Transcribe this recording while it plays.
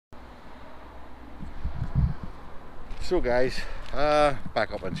So guys,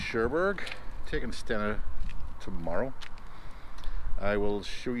 back up in Cherbourg, taking Stena tomorrow. I will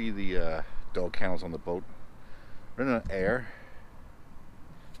show you the dog kennels on the boat. We're in an air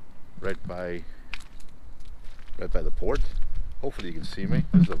right by the port. Hopefully you can see me.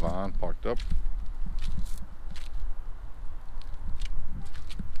 There's the van parked up.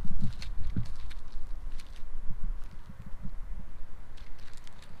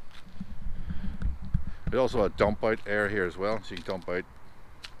 There's also a dump out area here as well, so you can dump out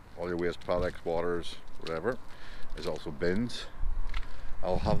all your waste products, waters, whatever. There's also bins.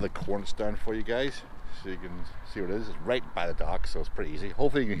 I'll have the coordinates down for you guys so you can see what it is. It's right by the dock, so it's pretty easy.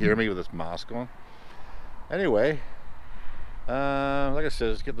 Hopefully you can hear me with this mask on. Anyway, like I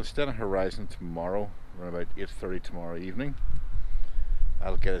said, let's get the Stena Horizon tomorrow, around about 8:30 tomorrow evening.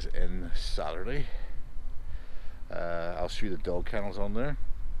 That'll get us in Saturday. I'll show you the dog kennels on there.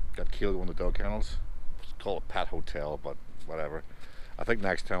 Got Kilo on the dog kennels. Call it Pet Hotel, but whatever. I think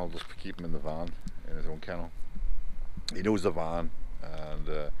next time I'll just keep him in the van, in his own kennel. He knows the van, and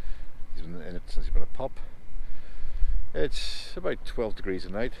he's been in it since he's been a pup. It's about 12 degrees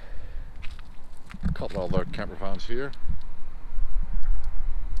at night. A couple of other camper vans here.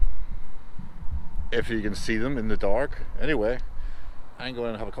 If you can see them in the dark. Anyway, I'm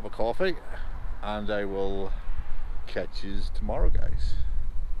going to have a cup of coffee, and I will catch you tomorrow, guys.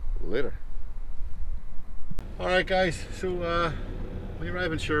 Later. Alright guys, so when you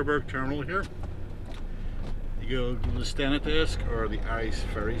arrive in Cherbourg terminal here, you go to the Stena desk or the Irish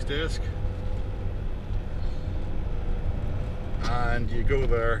Ferries desk, and you go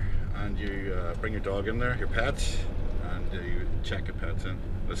there and you bring your dog in there, your pets, and you check your pets in.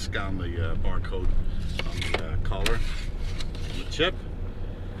 Let's scan the barcode on the collar, on the chip,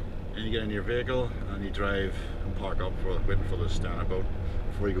 and you get in your vehicle and you drive and park up for waiting for the Stena boat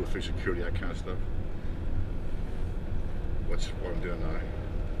before you go through security, that kind of stuff. Which is what I'm doing now.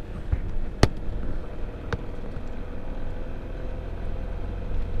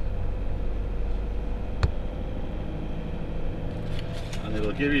 And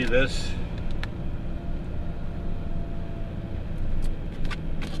it'll give you this.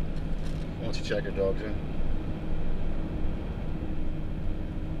 Once you check your dogs in.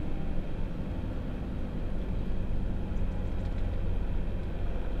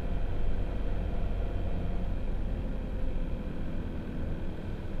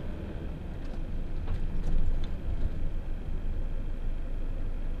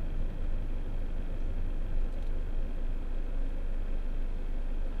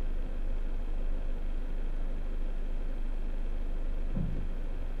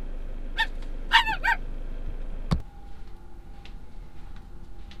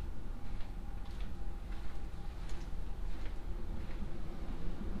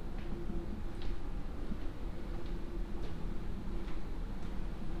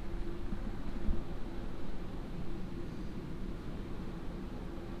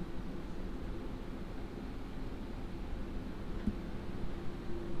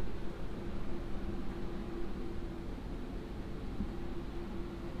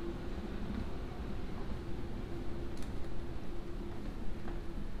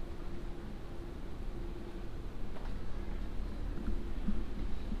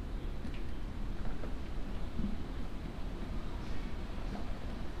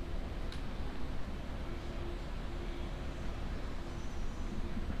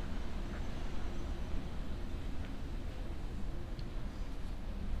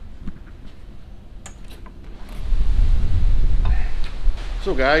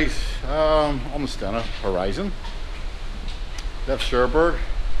 So guys, on the Stena Horizon, left Cherbourg.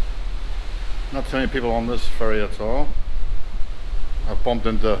 Not too many people on this ferry at all. I've bumped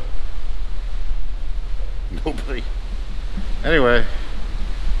into nobody. Anyway,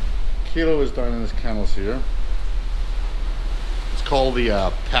 Kilo is down in his kennels here. It's called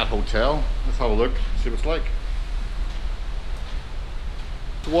the Pet Hotel. Let's have a look, see what it's like.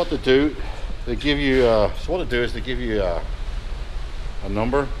 So what they do, they give you, a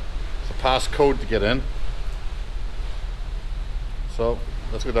number. It's a passcode to get in. So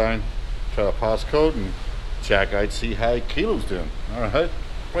let's go down, try the passcode and check out, see how Kilo's doing. Alright,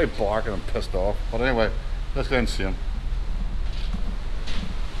 probably barking and pissed off, but anyway, let's go and see him.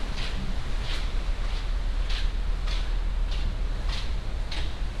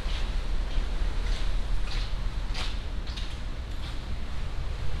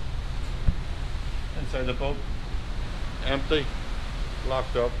 Inside the boat, empty,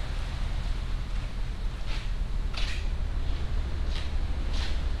 locked up.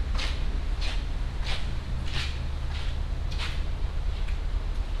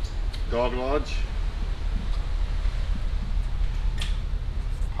 Dog lodge.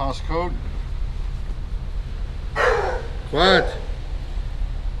 Passcode. Quiet.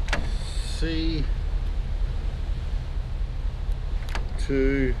 C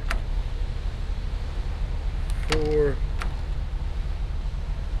 2 4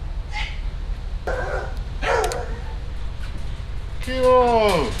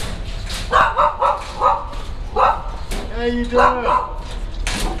 Kilo. How you doing?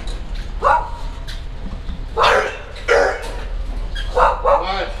 Right.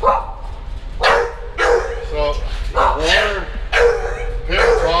 So, water,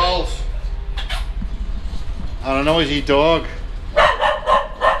 paper towels, and a noisy dog.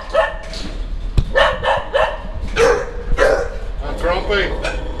 I'm grumpy.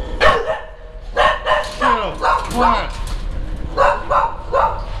 Kilo, come on.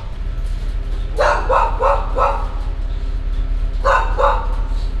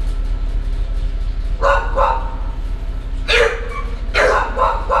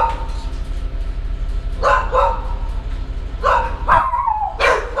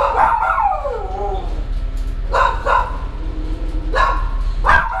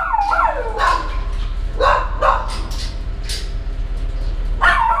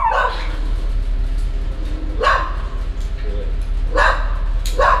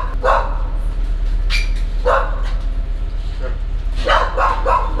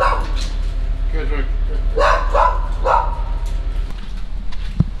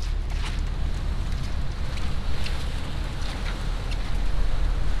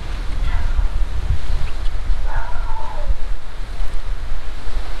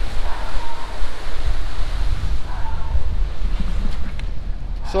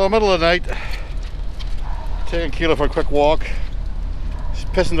 So middle of the night, taking Kilo for a quick walk. She's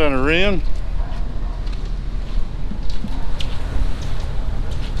pissing down the rain.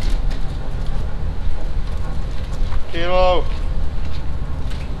 Kilo.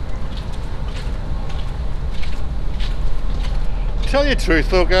 Tell you the truth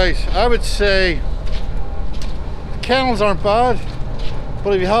though guys, I would say the kennels aren't bad,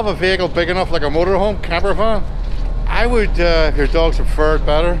 but if you have a vehicle big enough like a motorhome, campervan, I would, if your dogs prefer it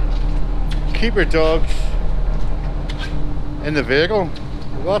better, keep your dogs in the vehicle.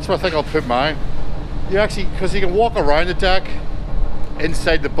 Well, that's where I think I'll put mine. You actually, because you can walk around the deck,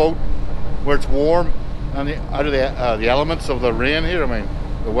 inside the boat, where it's warm, and out of the elements of the rain here, I mean,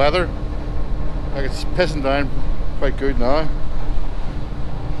 the weather. Like it's pissing down quite good now.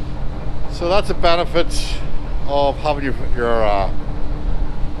 So that's the benefits of having your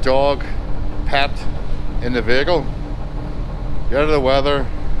dog, pet in the vehicle. Get out of the weather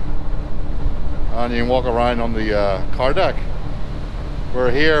and you can walk around on the car deck. We're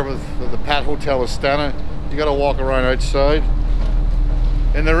here with the pet hotel with Stena. You got to walk around outside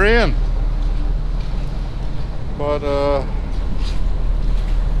in the rain. But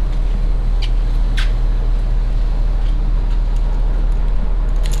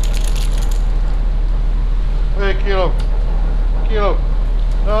hey, Kilo,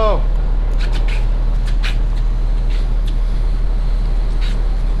 no.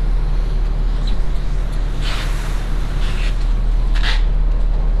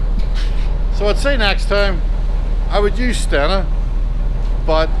 So I'd say next time I would use Stena,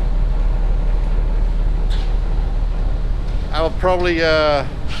 but I will probably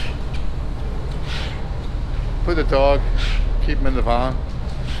put the dog, keep him in the van.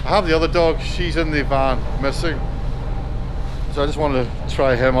 I have the other dog, she's in the van missing, so I just wanted to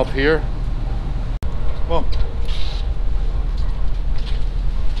try him up here. Come on.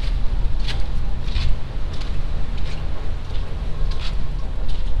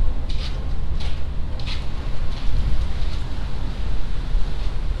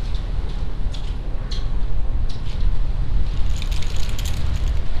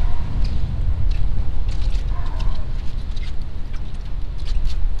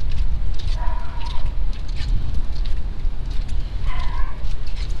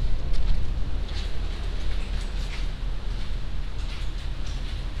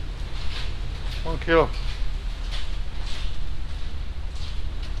 Kilo.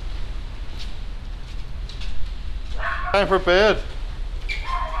 Time for bed.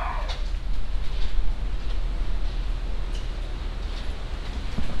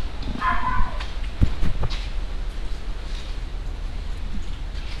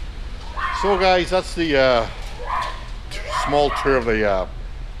 So guys, that's the small tour of the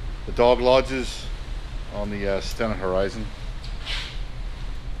dog lodges on the Stena Horizon.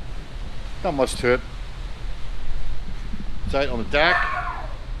 Not much to it. It's out on the deck.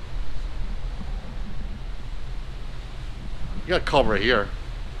 You got cover here.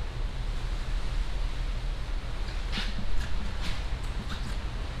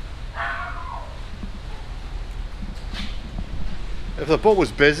 If the boat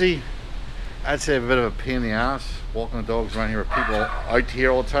was busy, I'd say a bit of a pain in the ass walking the dogs around here with people out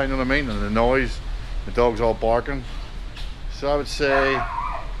here all the time, you know what I mean? And the noise, the dogs all barking. So I would say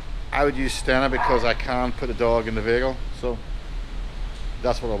I would use Stena because I can put the dog in the vehicle. So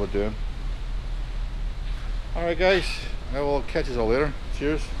that's what I would do. Alright guys, I will catch you all later.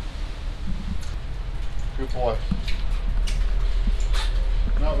 Cheers. Good boy.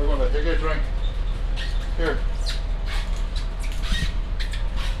 Now we're going to take a drink. Here.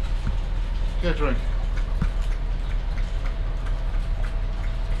 Get a drink.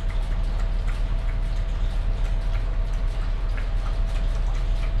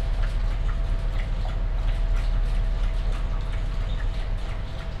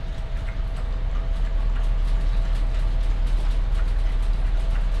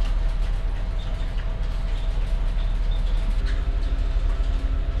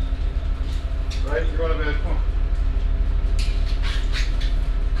 Right, you're going to bed. Come on.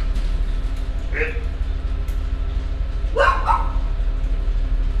 Bed.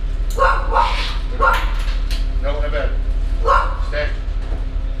 No, in bed. Stay.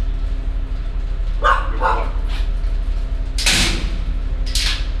 Good boy.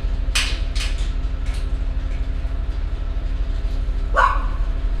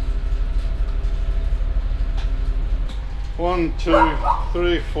 One, two,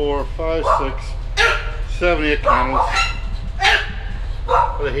 three, 4, 5, 6, 7, 8 candles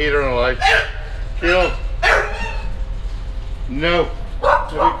with a heater and a light. Kill. No.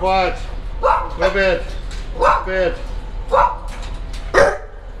 Be quiet. Go to bed. Bed.